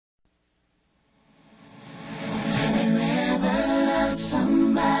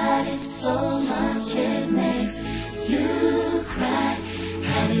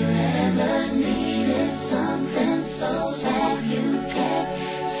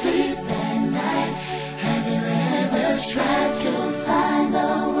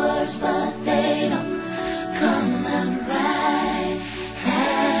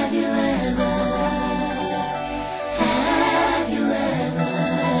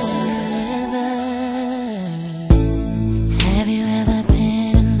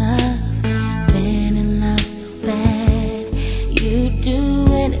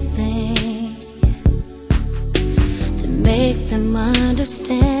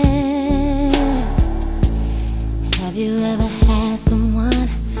Have you ever had someone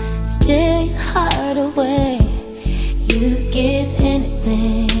steal your heart away? You give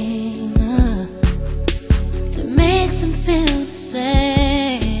anything to make them feel the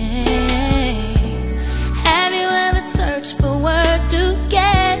same. Have you ever searched for words to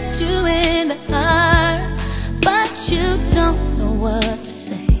get you in the heart, but you don't know what to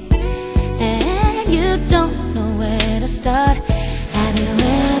say, and you don't know where to start? Have you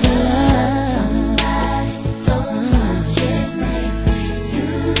ever loved somebody so much it makes you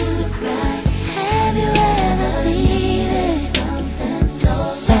cry? Have you ever needed something so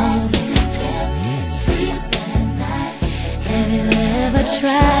bad you can't sleep at night? Have you ever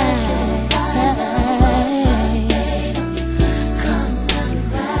tried to find the words but they don't come out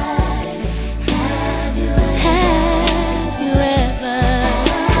right? Have you ever?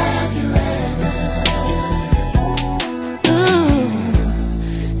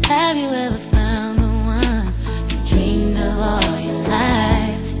 Have you ever found the one you dreamed of all your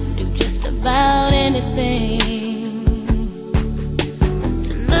life? You do just about anything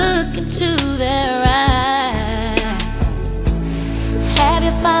to look into their eyes. Have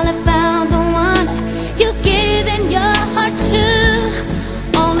you finally found the one you've given your heart to,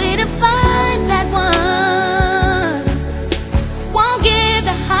 only to find that one won't give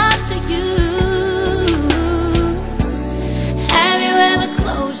the heart to you? Have you ever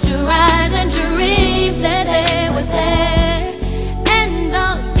closed your eyes and dreamed that they were there, and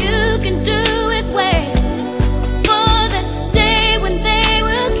all you can do is wait for the day when they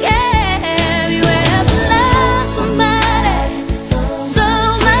will care? Have you ever loved somebody so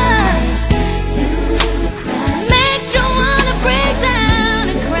much makes you wanna break down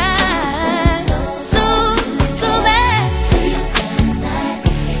and cry so bad?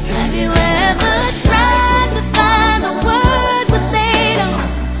 Have you ever tried to find the words but they don't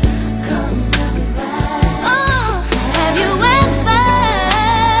come out right? Oh, have you ever?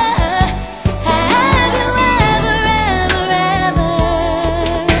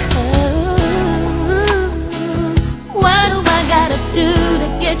 What do I gotta do to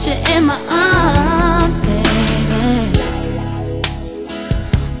get you in my arms, baby?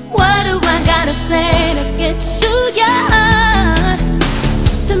 What do I gotta say to get to your